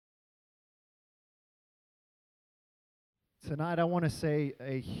Tonight, I want to say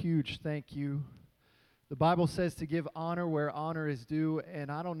a huge thank you. The Bible says to give honor where honor is due,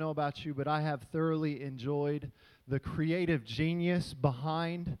 and I don't know about you, but I have thoroughly enjoyed the creative genius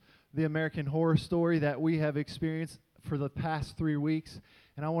behind the American Horror Story that we have experienced for the past 3 weeks.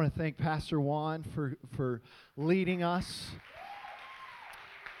 And I want to thank Pastor Juan for leading us.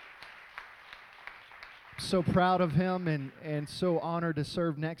 So proud of him and so honored to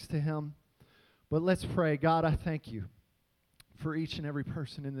serve next to him. But let's pray. God, I thank you for each and every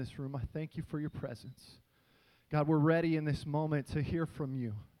person in this room. I thank you for your presence. God, we're ready in this moment to hear from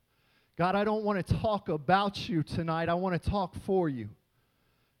you. God, I don't want to talk about you tonight. I want to talk for you.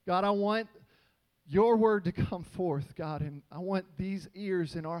 God, I want your word to come forth, God, and I want these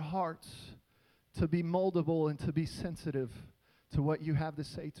ears in our hearts to be moldable and to be sensitive to what you have to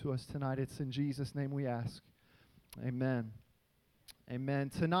say to us tonight. It's in Jesus' name we ask. Amen. Amen.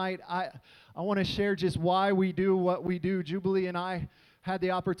 Tonight, I want to share just why we do what we do. Jubilee and I had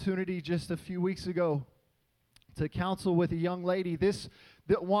the opportunity just a few weeks ago to counsel with a young lady.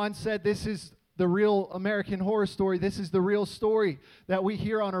 Juan said this is the real American Horror Story. This is the real story that we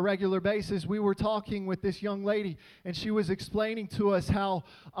hear on a regular basis. We were talking with this young lady, and she was explaining to us how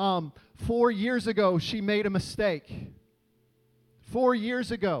 4 years ago she made a mistake. 4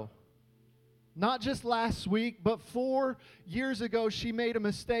 years ago. Not just last week, but 4 years ago, she made a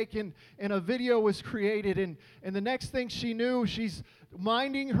mistake and a video was created. And the next thing she knew, she's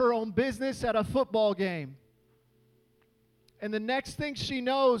minding her own business at a football game. And the next thing she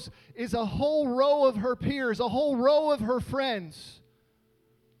knows is a whole row of her peers, a whole row of her friends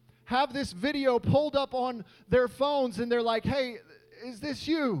have this video pulled up on their phones. And they're like, hey, is this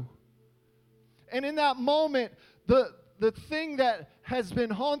you? And in that moment, the thing that has been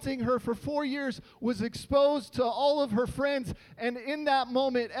haunting her for 4 years was exposed to all of her friends. And in that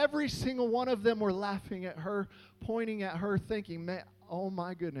moment, every single one of them were laughing at her, pointing at her, thinking, man, oh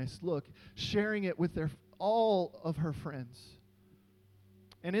my goodness, look, sharing it with all of her friends.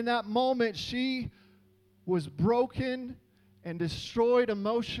 And in that moment, she was broken and destroyed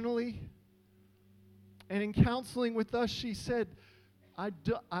emotionally. And in counseling with us, she said,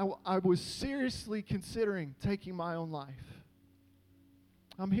 I was seriously considering taking my own life.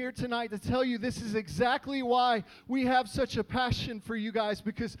 I'm here tonight to tell you this is exactly why we have such a passion for you guys,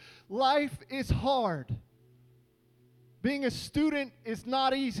 because life is hard. Being a student is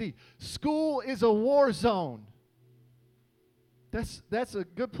not easy. School is a war zone. That's a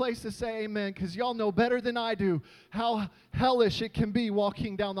good place to say amen, because y'all know better than I do how hellish it can be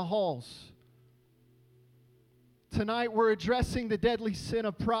walking down the halls. Tonight we're addressing the deadly sin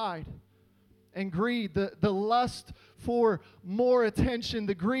of pride and greed, the lust for more attention,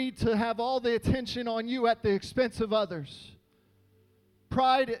 the greed to have all the attention on you at the expense of others.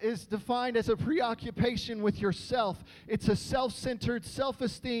 Pride is defined as a preoccupation with yourself. It's a self-centered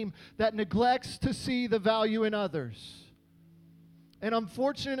self-esteem that neglects to see the value in others. And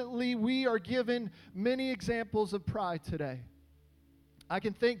unfortunately, we are given many examples of pride today. I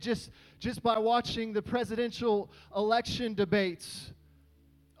can think just by watching the presidential election debates,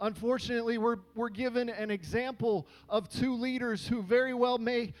 unfortunately, we're given an example of two leaders who very well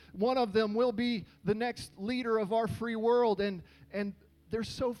one of them will be the next leader of our free world, and they're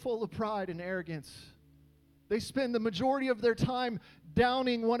so full of pride and arrogance. They spend the majority of their time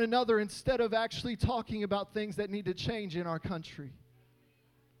downing one another instead of actually talking about things that need to change in our country.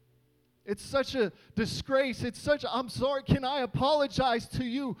 It's such a disgrace. I'm sorry, can I apologize to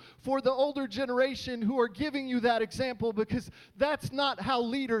you for the older generation who are giving you that example, because that's not how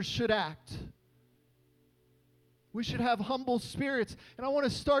leaders should act. We should have humble spirits. And I want to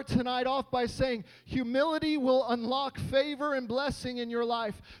start tonight off by saying humility will unlock favor and blessing in your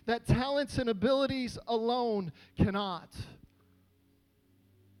life that talents and abilities alone cannot.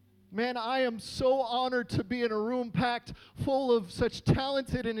 Man, I am so honored to be in a room packed full of such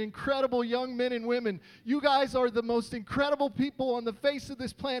talented and incredible young men and women. You guys are the most incredible people on the face of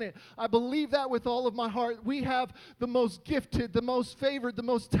this planet. I believe that with all of my heart. We have the most gifted, the most favored, the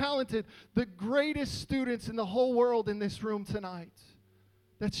most talented, the greatest students in the whole world in this room tonight.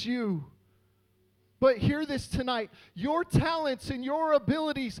 That's you. But hear this tonight. Your talents and your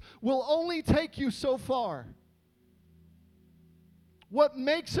abilities will only take you so far. What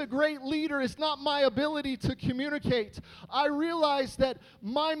makes a great leader is not my ability to communicate. I realize that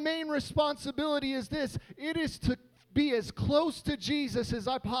my main responsibility is this. It is to be as close to Jesus as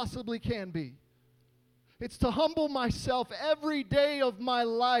I possibly can be. It's to humble myself every day of my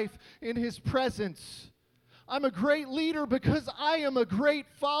life in His presence. I'm a great leader because I am a great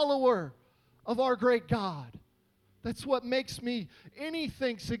follower of our great God. That's what makes me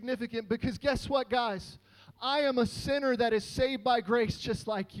anything significant, because guess what, guys? I am a sinner that is saved by grace just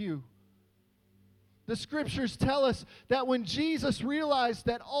like you. The scriptures tell us that when Jesus realized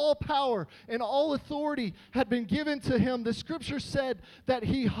that all power and all authority had been given to him, the scripture said that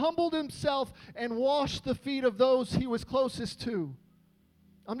he humbled himself and washed the feet of those he was closest to.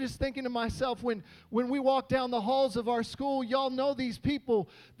 I'm just thinking to myself, when we walk down the halls of our school, y'all know these people,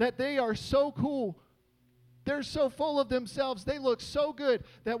 that they are so cool. They're so full of themselves. They look so good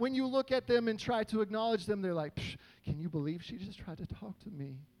that when you look at them and try to acknowledge them, they're like, can you believe she just tried to talk to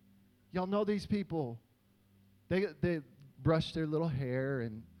me? Y'all know these people. They brush their little hair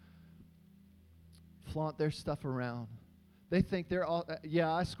and flaunt their stuff around. They think they're all,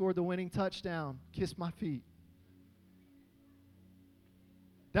 yeah, I scored the winning touchdown. Kiss my feet.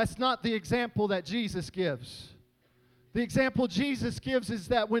 That's not the example that Jesus gives. The example Jesus gives is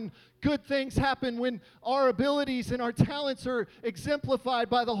that when good things happen, when our abilities and our talents are exemplified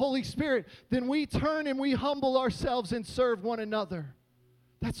by the Holy Spirit, then we turn and we humble ourselves and serve one another.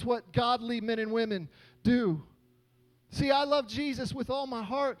 That's what godly men and women do. See, I love Jesus with all my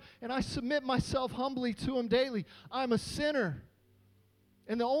heart, and I submit myself humbly to him daily. I'm a sinner.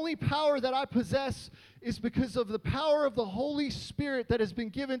 And the only power that I possess is because of the power of the Holy Spirit that has been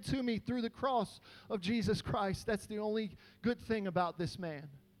given to me through the cross of Jesus Christ. That's the only good thing about this man.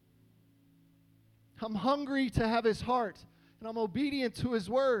 I'm hungry to have his heart, and I'm obedient to his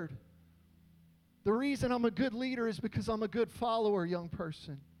word. The reason I'm a good leader is because I'm a good follower, young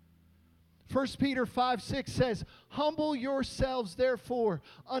person. 1 Peter 5:6 says, humble yourselves, therefore,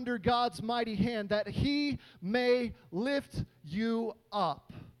 under God's mighty hand, that he may lift you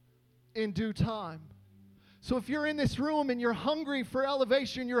up in due time. So if you're in this room and you're hungry for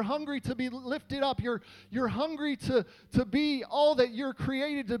elevation, you're hungry to be lifted up, you're hungry to be all that you're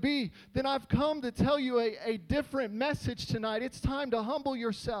created to be, then I've come to tell you a different message tonight. It's time to humble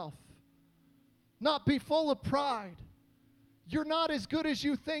yourself. Not be full of pride. You're not as good as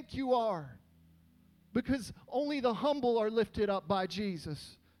you think you are, because only the humble are lifted up by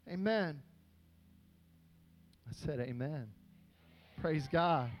Jesus. Amen. I said amen. Praise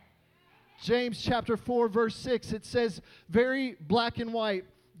God. James chapter 4, verse 6, it says, very black and white,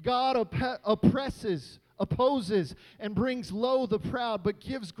 God oppresses, opposes, and brings low the proud, but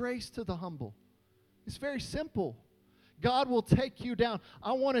gives grace to the humble. It's very simple. God will take you down.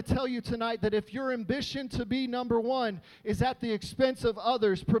 I want to tell you tonight that if your ambition to be number one is at the expense of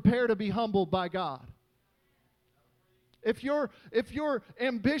others, prepare to be humbled by God. If your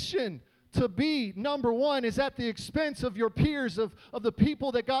ambition to be number one is at the expense of your peers, of the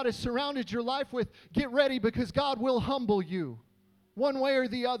people that God has surrounded your life with, get ready, because God will humble you one way or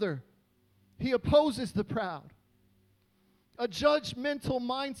the other. He opposes the proud. A judgmental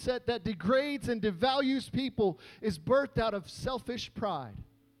mindset that degrades and devalues people is birthed out of selfish pride.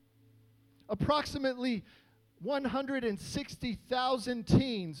 Approximately 160,000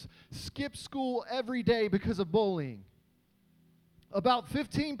 teens skip school every day because of bullying. About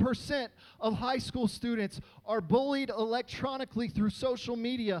 15% of high school students are bullied electronically through social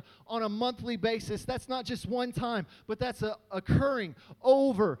media on a monthly basis. That's not just one time, but that's occurring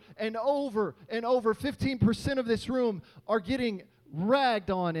over and over and over. 15% of this room are getting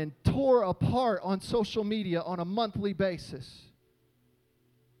ragged on and tore apart on social media on a monthly basis.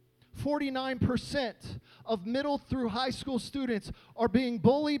 49% of middle through high school students are being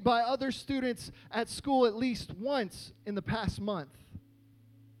bullied by other students at school at least once in the past month.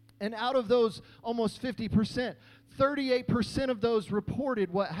 And out of those almost 50%, 38% of those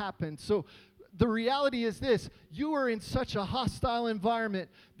reported what happened. So the reality is this: you are in such a hostile environment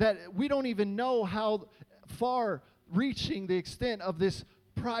that we don't even know how far reaching the extent of this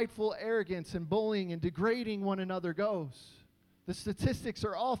prideful arrogance and bullying and degrading one another goes. The statistics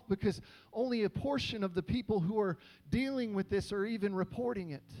are off because only a portion of the people who are dealing with this are even reporting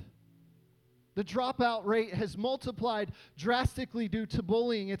it. The dropout rate has multiplied drastically due to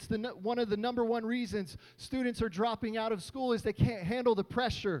bullying. It's one of the number one reasons students are dropping out of school is they can't handle the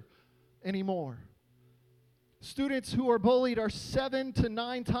pressure anymore. Students who are bullied are 7 to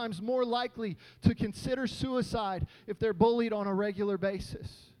 9 times more likely to consider suicide if they're bullied on a regular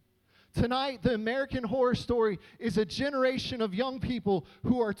basis. Tonight, the American Horror Story is a generation of young people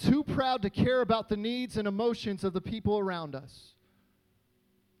who are too proud to care about the needs and emotions of the people around us.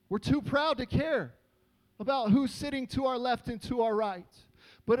 We're too proud to care about who's sitting to our left and to our right.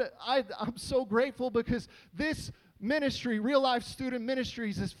 But I'm so grateful because this ministry, Real Life Student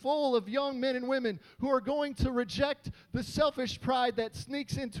Ministries, is full of young men and women who are going to reject the selfish pride that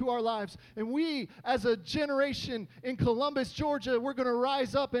sneaks into our lives. And we, as a generation in Columbus, Georgia, we're going to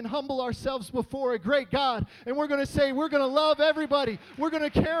rise up and humble ourselves before a great God. And we're going to say, we're going to love everybody. We're going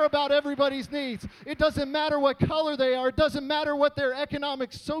to care about everybody's needs. It doesn't matter what color they are. It doesn't matter what their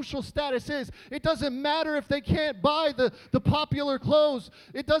economic, social status is. It doesn't matter if they can't buy the popular clothes.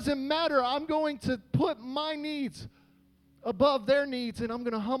 It doesn't matter. I'm going to put my needs above their needs, and I'm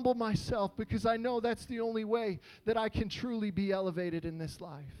going to humble myself because I know that's the only way that I can truly be elevated in this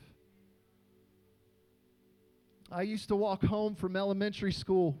life. I used to walk home from elementary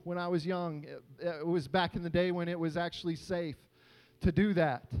school when I was young. It was back in the day when it was actually safe to do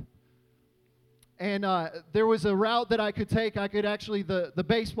that. And there was a route that I could take. I could actually, the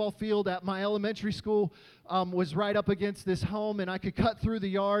baseball field at my elementary school was right up against this home, and I could cut through the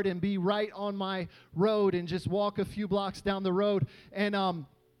yard and be right on my road and just walk a few blocks down the road. And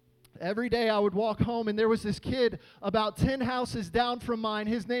every day I would walk home, and there was this kid about 10 houses down from mine.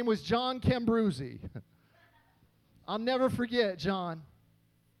 His name was John Cambruzzi. I'll never forget John.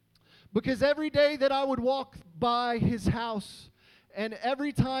 Because every day that I would walk by his house, and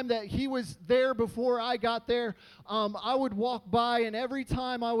every time that he was there before I got there, I would walk by, and every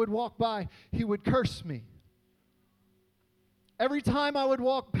time I would walk by, he would curse me. Every time I would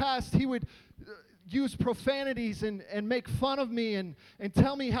walk past, he would use profanities and make fun of me and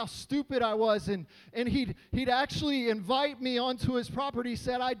tell me how stupid I was. And he'd actually invite me onto his property. He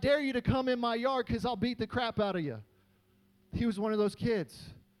said, I dare you to come in my yard because I'll beat the crap out of you. He was one of those kids.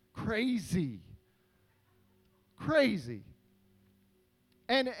 Crazy. Crazy.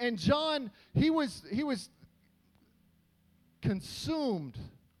 And John, he was consumed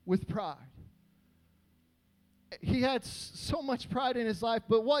with pride. He had so much pride in his life,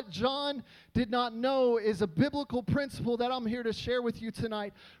 but what John did not know is a biblical principle that I'm here to share with you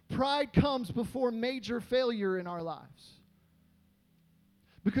tonight. Pride comes before major failure in our lives.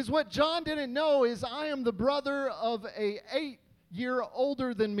 Because what John didn't know is I am the brother of a 8-year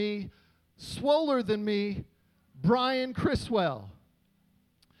older than me, swoller than me, Brian Criswell.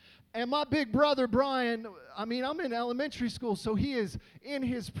 And my big brother, Brian, I'm in elementary school, so he is in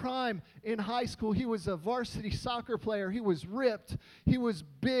his prime in high school. He was a varsity soccer player. He was ripped. He was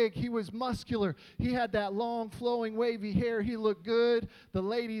big. He was muscular. He had that long, flowing, wavy hair. He looked good. The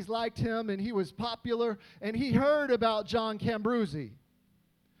ladies liked him, and he was popular. And he heard about John Cambruzzi.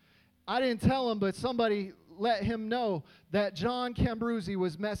 I didn't tell him, but somebody let him know that John Cambruzzi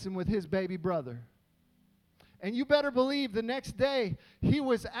was messing with his baby brother. And you better believe the next day he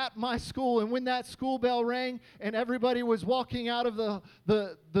was at my school, and when that school bell rang and everybody was walking out of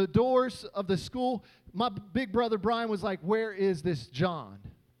the doors of the school, my big brother Brian was like, where is this John?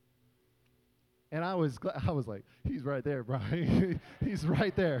 And I was like, he's right there, Brian. He's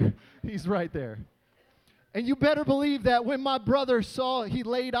right there. He's right there. And you better believe that when my brother saw, he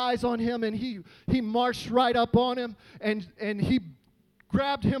laid eyes on him, and he marched right up on him, and he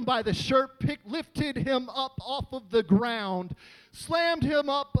grabbed him by the shirt, lifted him up off of the ground, slammed him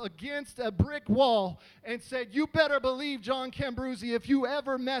up against a brick wall, and said, you better believe, John Cambruzzi, if you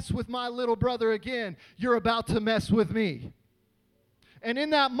ever mess with my little brother again, you're about to mess with me. And in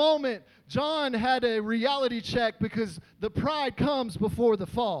that moment, John had a reality check because the pride comes before the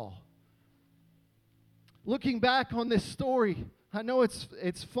fall. Looking back on this story, I know it's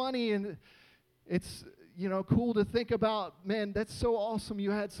funny and it's cool to think about. Man, that's so awesome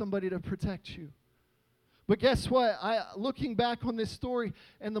you had somebody to protect you. But guess what? Looking back on this story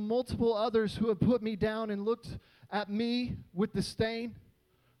and the multiple others who have put me down and looked at me with disdain,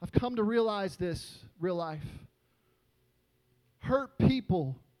 I've come to realize this, real life. Hurt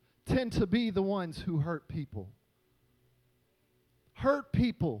people tend to be the ones who hurt people. Hurt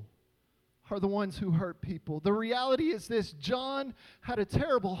people are the ones who hurt people. The reality is this: John had a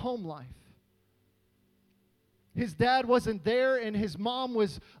terrible home life. His dad wasn't there, and his mom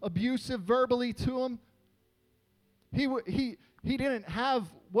was abusive verbally to him. He didn't have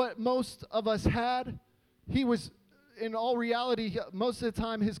what most of us had. He was, in all reality, most of the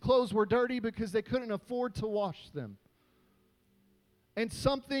time his clothes were dirty because they couldn't afford to wash them. And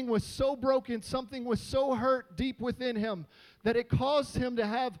something was so broken, something was so hurt deep within him that it caused him to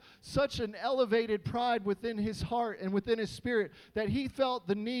have such an elevated pride within his heart and within his spirit that he felt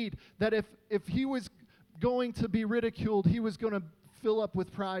the need that if he was going to be ridiculed, he was going to fill up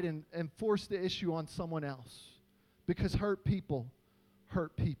with pride and force the issue on someone else. Because hurt people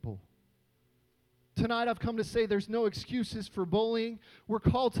hurt people. Tonight I've come to say there's no excuses for bullying. We're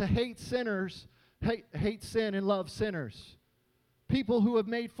called to hate sinners, hate sin and love sinners. people who have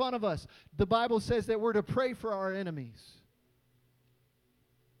made fun of us. The Bible says that we're to pray for our enemies.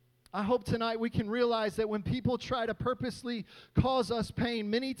 I hope tonight we can realize that when people try to purposely cause us pain,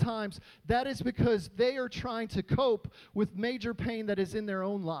 many times that is because they are trying to cope with major pain that is in their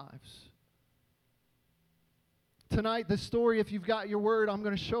own lives. Tonight, the story, if you've got your word, I'm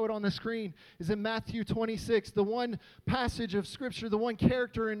going to show it on the screen, is in Matthew 26, the one passage of Scripture, the one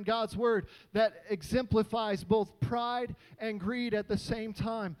character in God's word that exemplifies both pride and greed at the same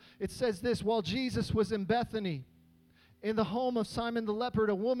time. It says this: while Jesus was in Bethany, in the home of Simon the leper,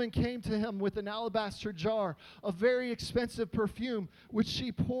 a woman came to him with an alabaster jar of very expensive perfume, which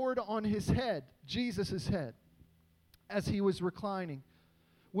she poured on his head, Jesus' head, as he was reclining.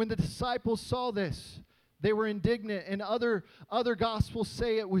 When the disciples saw this, they were indignant, and other gospels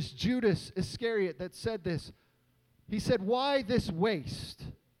say it was Judas Iscariot that said this. He said, "Why this waste?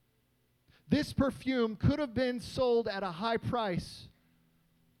 This perfume could have been sold at a high price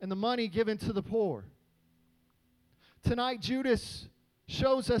and the money given to the poor." Tonight, Judas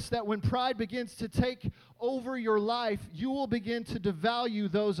shows us that when pride begins to take over your life, you will begin to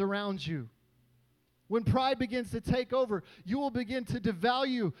devalue those around you. When pride begins to take over, you will begin to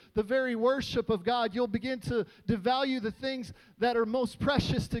devalue the very worship of God. You'll begin to devalue the things that are most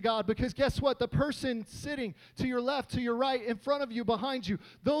precious to God. Because guess what? The person sitting to your left, to your right, in front of you, behind you,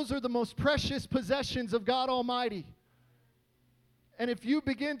 those are the most precious possessions of God Almighty. And if you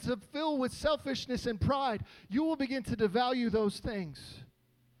begin to fill with selfishness and pride, you will begin to devalue those things.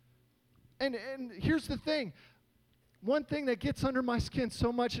 And here's the thing. One thing that gets under my skin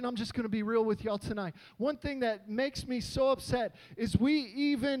so much, and I'm just going to be real with y'all tonight. One thing that makes me so upset is we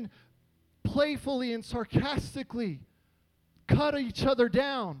even playfully and sarcastically cut each other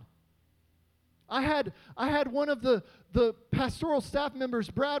down. I had one of the pastoral staff members,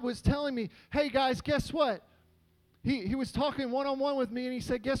 Brad, was telling me, "Hey guys, guess what?" He was talking one-on-one with me, and he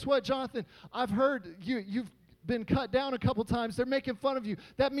said, "Guess what, Jonathan? I've heard you've been cut down a couple times. They're making fun of you.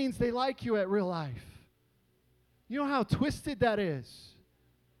 That means they like you at real life." You know how twisted that is?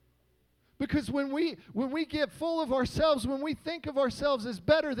 Because when we get full of ourselves, when we think of ourselves as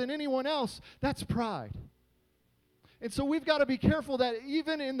better than anyone else, that's pride. And so we've got to be careful that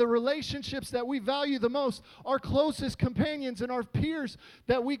even in the relationships that we value the most, our closest companions and our peers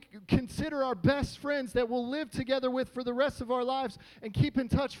that we consider our best friends that we'll live together with for the rest of our lives and keep in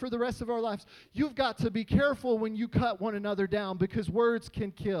touch for the rest of our lives, you've got to be careful when you cut one another down, because words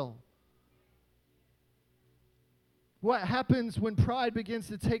can kill. What happens when pride begins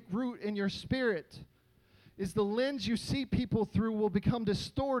to take root in your spirit is the lens you see people through will become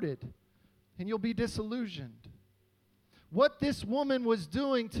distorted, and you'll be disillusioned. What this woman was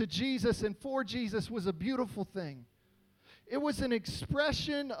doing to Jesus and for Jesus was a beautiful thing. It was an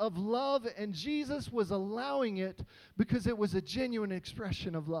expression of love, and Jesus was allowing it because it was a genuine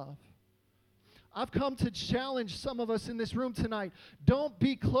expression of love. I've come to challenge some of us in this room tonight. Don't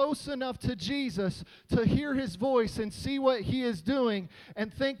be close enough to Jesus to hear his voice and see what he is doing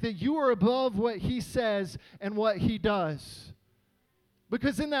and think that you are above what he says and what he does.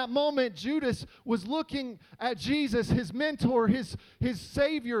 Because in that moment, Judas was looking at Jesus, his mentor, his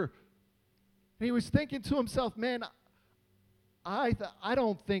Savior, and he was thinking to himself, "Man, I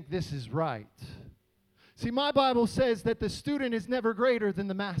don't think this is right." See, my Bible says that the student is never greater than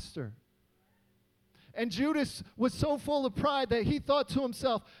the master. And Judas was so full of pride that he thought to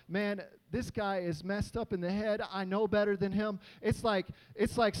himself, "Man, this guy is messed up in the head. I know better than him." It's like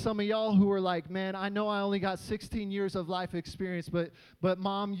some of y'all who are like, "Man, I know I only got 16 years of life experience, but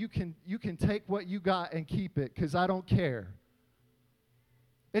Mom, you can take what you got and keep it, because I don't care."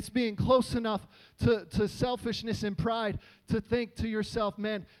 It's being close enough to selfishness and pride to think to yourself,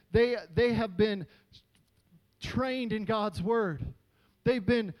 "Man, they have been trained in God's word. They've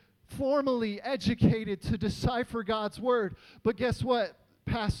been formally educated to decipher God's word. But guess what,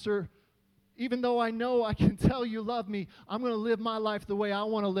 Pastor? Even though I know I can tell you love me, I'm going to live my life the way I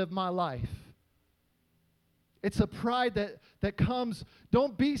want to live my life." It's a pride that comes.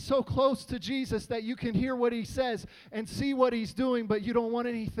 Don't be so close to Jesus that you can hear what he says and see what he's doing, but you don't want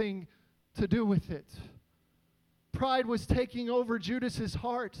anything to do with it. Pride was taking over Judas's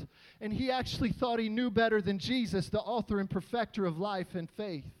heart, and he actually thought he knew better than Jesus, the author and perfecter of life and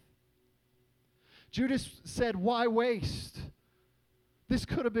faith. Judas said, "Why waste? This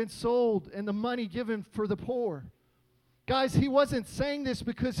could have been sold and the money given for the poor." Guys, he wasn't saying this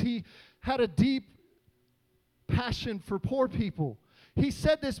because he had a deep passion for poor people. He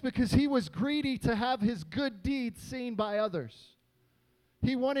said this because he was greedy to have his good deeds seen by others.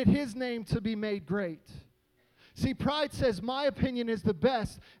 He wanted his name to be made great. See, pride says my opinion is the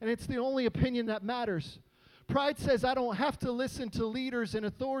best, and it's the only opinion that matters. Pride says I don't have to listen to leaders and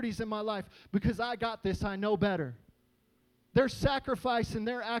authorities in my life because I got this, I know better. Their sacrifice and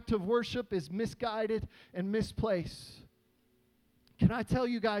their act of worship is misguided and misplaced. Can I tell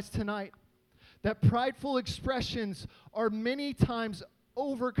you guys tonight that prideful expressions are many times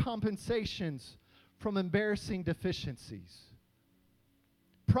overcompensations from embarrassing deficiencies?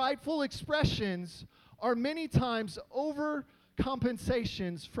 Prideful expressions are many times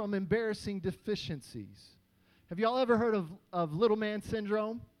overcompensations from embarrassing deficiencies. Have y'all ever heard of little man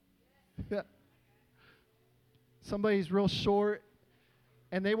syndrome? Somebody's real short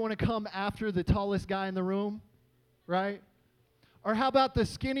and they want to come after the tallest guy in the room, right? Or how about the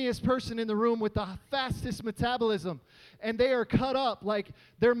skinniest person in the room with the fastest metabolism? And they are cut up, like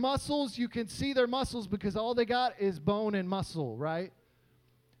their muscles, you can see their muscles because all they got is bone and muscle, right?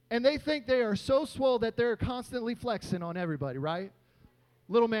 And they think they are so swole that they're constantly flexing on everybody, right?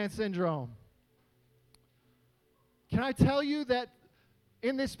 Little man syndrome. Can I tell you that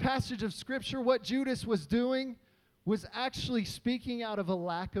in this passage of Scripture, what Judas was doing was actually speaking out of a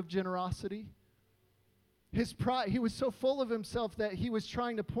lack of generosity? His pride, he was so full of himself that he was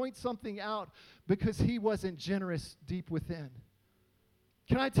trying to point something out because he wasn't generous deep within.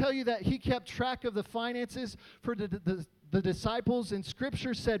 Can I tell you that he kept track of the finances for the disciples, and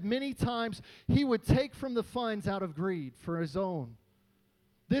Scripture said many times he would take from the funds out of greed for his own.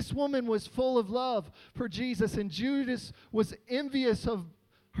 This woman was full of love for Jesus, and Judas was envious of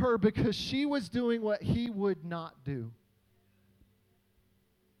her because she was doing what he would not do.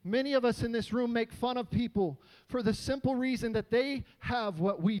 Many of us in this room make fun of people for the simple reason that they have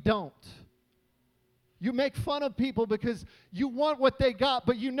what we don't. You make fun of people because you want what they got,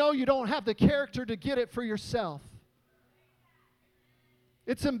 but you know you don't have the character to get it for yourself.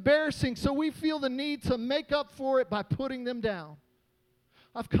 It's embarrassing, so we feel the need to make up for it by putting them down.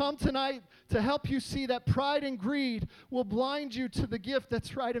 I've come tonight to help you see that pride and greed will blind you to the gift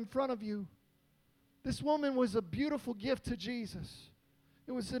that's right in front of you. This woman was a beautiful gift to Jesus.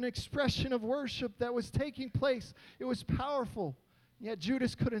 It was an expression of worship that was taking place. It was powerful, yet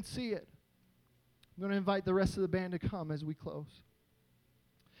Judas couldn't see it. I'm going to invite the rest of the band to come as we close.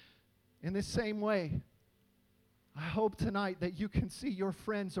 In this same way, I hope tonight that you can see your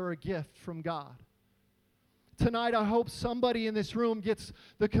friends are a gift from God. Tonight, I hope somebody in this room gets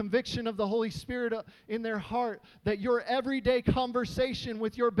the conviction of the Holy Spirit in their heart that your everyday conversation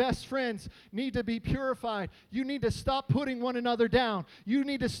with your best friends need to be purified. You need to stop putting one another down. You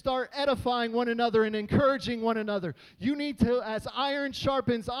need to start edifying one another and encouraging one another. You need to, as iron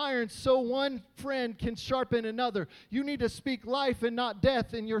sharpens iron, so one friend can sharpen another. You need to speak life and not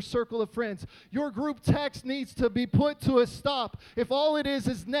death in your circle of friends. Your group text needs to be put to a stop. If all it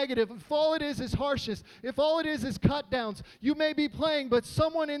is negative, if all it is harshness, if all it is cut downs. You may be playing, but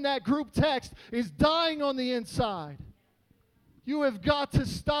someone in that group text is dying on the inside. You have got to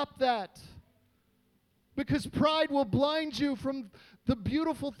stop that, because pride will blind you from the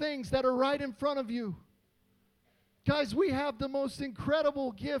beautiful things that are right in front of you. Guys, we have the most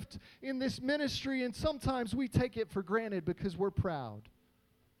incredible gift in this ministry, and sometimes we take it for granted because we're proud.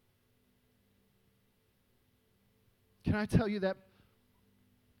 Can I tell you that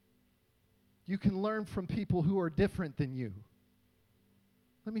you can learn from people who are different than you?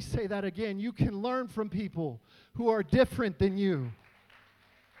 Let me say that again. You can learn from people who are different than you.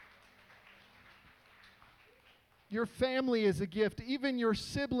 Your family is a gift. Even your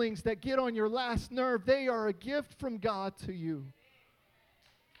siblings that get on your last nerve, they are a gift from God to you.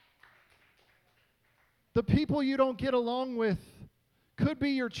 The people you don't get along with could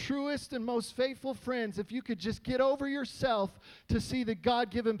be your truest and most faithful friends if you could just get over yourself to see the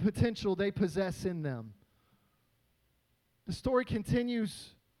God-given potential they possess in them. The story continues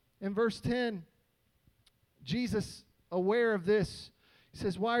in verse 10. Jesus, aware of this, he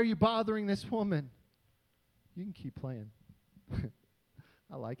says, "Why are you bothering this woman?" You can keep playing.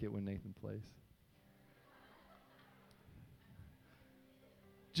 I like it when Nathan plays.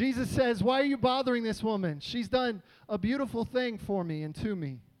 Jesus says, "Why are you bothering this woman? She's done a beautiful thing for me and to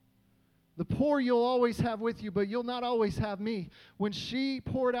me. The poor you'll always have with you, but you'll not always have me. When she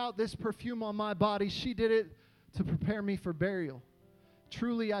poured out this perfume on my body, she did it to prepare me for burial.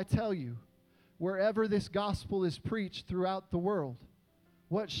 Truly, I tell you, wherever this gospel is preached throughout the world,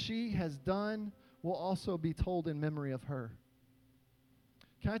 what she has done will also be told in memory of her."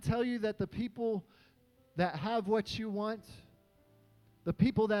 Can I tell you that the people that have what you want, the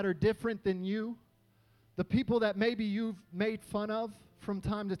people that are different than you, the people that maybe you've made fun of from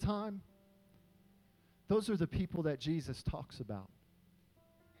time to time, those are the people that Jesus talks about.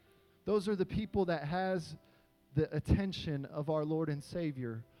 Those are the people that has the attention of our Lord and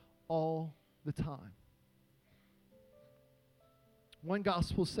Savior all the time. One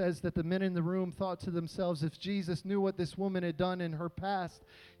gospel says that the men in the room thought to themselves, if Jesus knew what this woman had done in her past,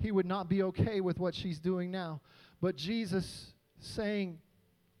 he would not be okay with what she's doing now. But Jesus saying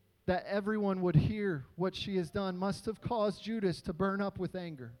that everyone would hear what she has done must have caused Judas to burn up with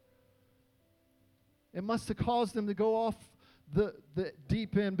anger. It must have caused him to go off the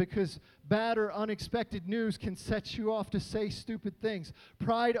deep end, because bad or unexpected news can set you off to say stupid things.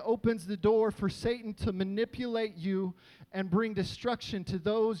 Pride opens the door for Satan to manipulate you and bring destruction to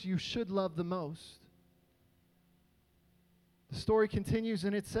those you should love the most. The story continues,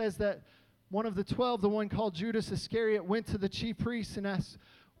 and it says that one of the 12, the one called Judas Iscariot, went to the chief priests and asked,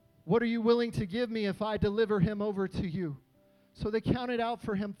 "What are you willing to give me if I deliver him over to you?" So they counted out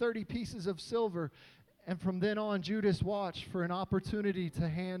for him 30 pieces of silver. And from then on, Judas watched for an opportunity to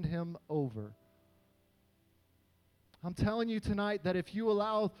hand him over. I'm telling you tonight that if you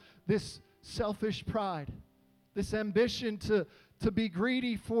allow this selfish pride, this ambition to be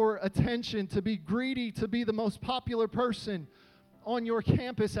greedy for attention, to be greedy to be the most popular person on your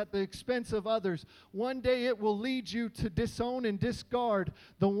campus at the expense of others, one day it will lead you to disown and discard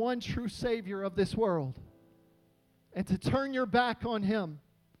the one true Savior of this world, and to turn your back on Him.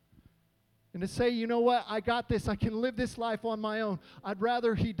 And to say, you know what, I got this. I can live this life on my own. I'd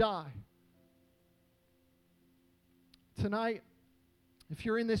rather he die. Tonight, if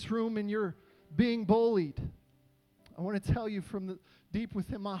you're in this room and you're being bullied, I want to tell you from the deep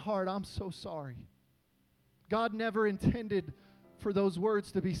within my heart, I'm so sorry. God never intended for those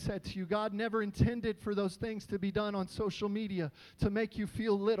words to be said to you. God never intended for those things to be done on social media to make you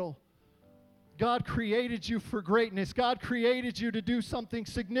feel little. God created you for greatness. God created you to do something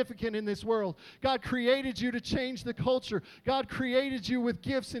significant in this world. God created you to change the culture. God created you with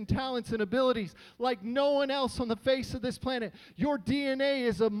gifts and talents and abilities like no one else on the face of this planet. Your DNA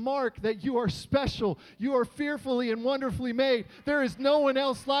is a mark that you are special. You are fearfully and wonderfully made. There is no one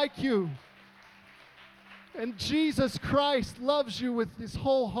else like you. And Jesus Christ loves you with His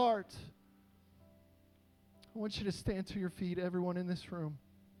whole heart. I want you to stand to your feet, everyone in this room.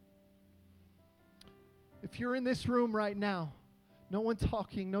 If you're in this room right now, no one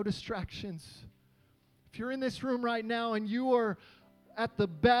talking, no distractions. If you're in this room right now and you are at the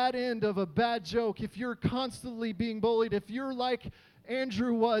bad end of a bad joke, if you're constantly being bullied, if you're like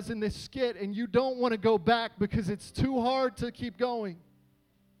Andrew was in this skit and you don't want to go back because it's too hard to keep going,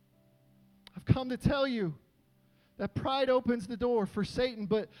 I've come to tell you that pride opens the door for Satan,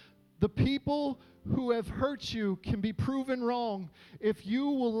 but the people who have hurt you can be proven wrong if you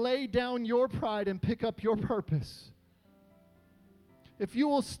will lay down your pride and pick up your purpose. If you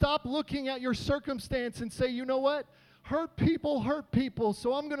will stop looking at your circumstance and say, you know what? Hurt people,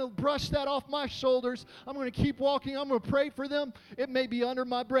 so I'm going to brush that off my shoulders. I'm going to keep walking. I'm going to pray for them. It may be under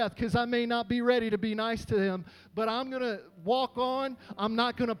my breath because I may not be ready to be nice to them, but I'm going to walk on. I'm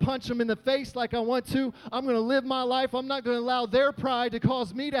not going to punch them in the face like I want to. I'm going to live my life. I'm not going to allow their pride to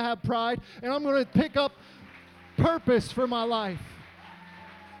cause me to have pride, and I'm going to pick up purpose for my life.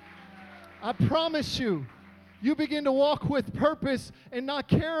 I promise you. You begin to walk with purpose and not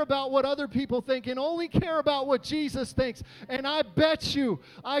care about what other people think and only care about what Jesus thinks. And I bet you,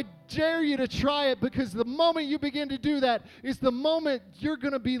 I dare you to try it, because the moment you begin to do that is the moment you're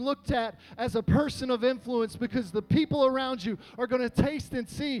going to be looked at as a person of influence, because the people around you are going to taste and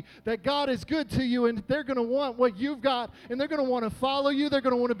see that God is good to you, and they're going to want what you've got, and they're going to want to follow you. They're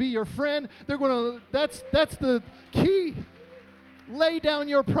going to want to be your friend. That's the key. Lay down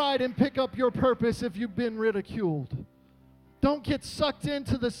your pride and pick up your purpose if you've been ridiculed. Don't get sucked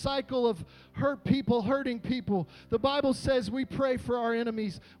into the cycle of hurting people. The Bible says we pray for our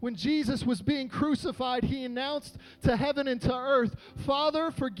enemies. When Jesus was being crucified, He announced to heaven and to earth,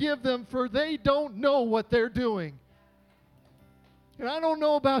 Father, forgive them, for they don't know what they're doing. And I don't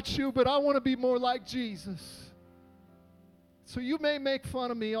know about you, but I want to be more like Jesus. So you may make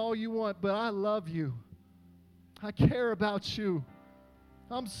fun of me all you want, but I love you. I care about you.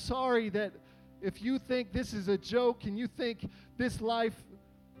 I'm sorry that if you think this is a joke and you think this life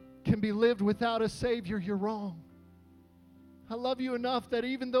can be lived without a Savior, you're wrong. I love you enough that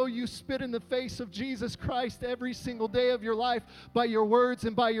even though you spit in the face of Jesus Christ every single day of your life by your words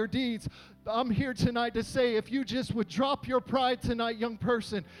and by your deeds, I'm here tonight to say, if you just would drop your pride tonight, young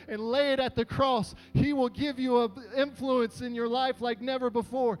person, and lay it at the cross, He will give you an influence in your life like never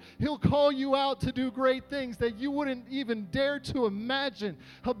before. He'll call you out to do great things that you wouldn't even dare to imagine.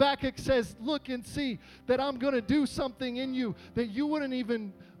 Habakkuk says, look and see that I'm going to do something in you that you wouldn't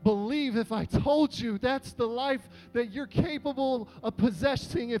even believe if I told you. That's the life that you're capable of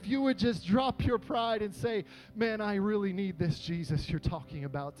possessing if you would just drop your pride and say, man, I really need this Jesus you're talking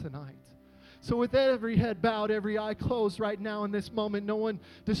about tonight. So with every head bowed, every eye closed right now in this moment, no one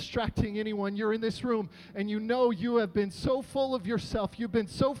distracting anyone, you're in this room and you know you have been so full of yourself. You've been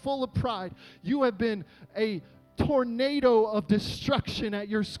so full of pride. You have been a tornado of destruction at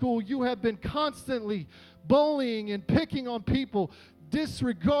your school. You have been constantly bullying and picking on people,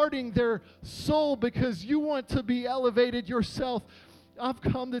 disregarding their soul because you want to be elevated yourself. I've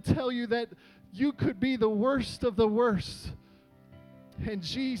come to tell you that you could be the worst of the worst. And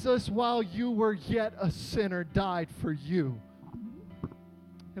Jesus, while you were yet a sinner, died for you.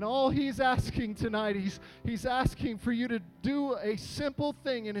 And all He's asking tonight, He's asking for you to do a simple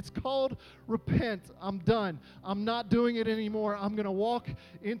thing, and it's called repent. I'm done. I'm not doing it anymore. I'm going to walk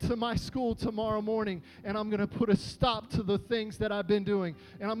into my school tomorrow morning, and I'm going to put a stop to the things that I've been doing,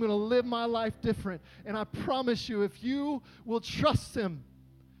 and I'm going to live my life different. And I promise you, if you will trust Him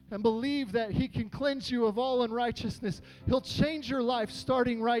and believe that He can cleanse you of all unrighteousness, He'll change your life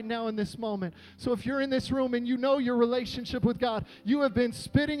starting right now in this moment. So if you're in this room and you know your relationship with God, you have been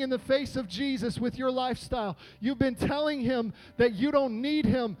spitting in the face of Jesus with your lifestyle. You've been telling Him that you don't need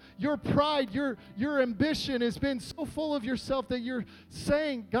Him. Your pride, your ambition has been so full of yourself that you're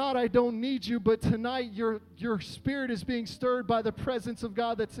saying, God, I don't need you. But tonight your spirit is being stirred by the presence of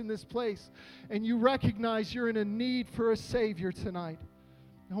God that's in this place. And you recognize you're in a need for a Savior tonight.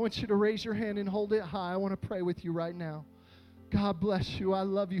 I want you to raise your hand and hold it high. I want to pray with you right now. God bless you. I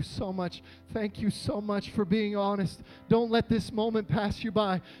love you so much. Thank you so much for being honest. Don't let this moment pass you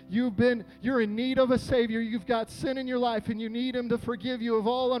by. You're in need of a Savior. You've got sin in your life and you need Him to forgive you of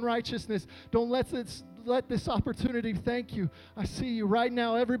all unrighteousness. Don't let this opportunity. Thank you. I see you right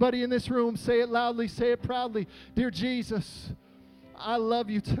now. Everybody in this room, say it loudly, say it proudly. Dear Jesus, I love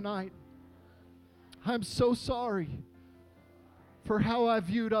you tonight. I'm so sorry for how I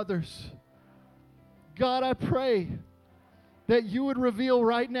viewed others. God, I pray that you would reveal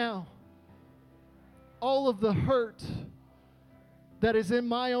right now all of the hurt that is in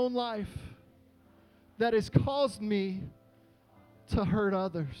my own life that has caused me to hurt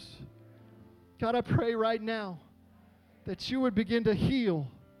others. God, I pray right now that you would begin to heal,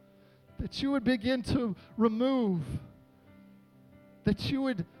 that you would begin to remove, that you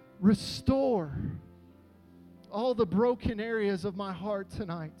would restore all the broken areas of my heart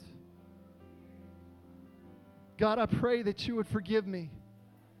tonight. God, I pray that you would forgive me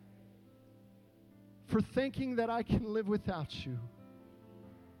for thinking that I can live without you.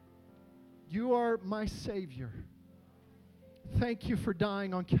 You are my Savior. Thank you for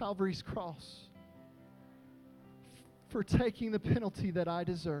dying on Calvary's cross, for taking the penalty that I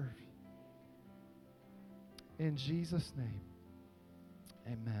deserved. In Jesus' name,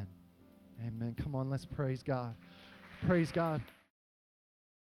 amen. Amen. Come on, let's praise God. Praise God.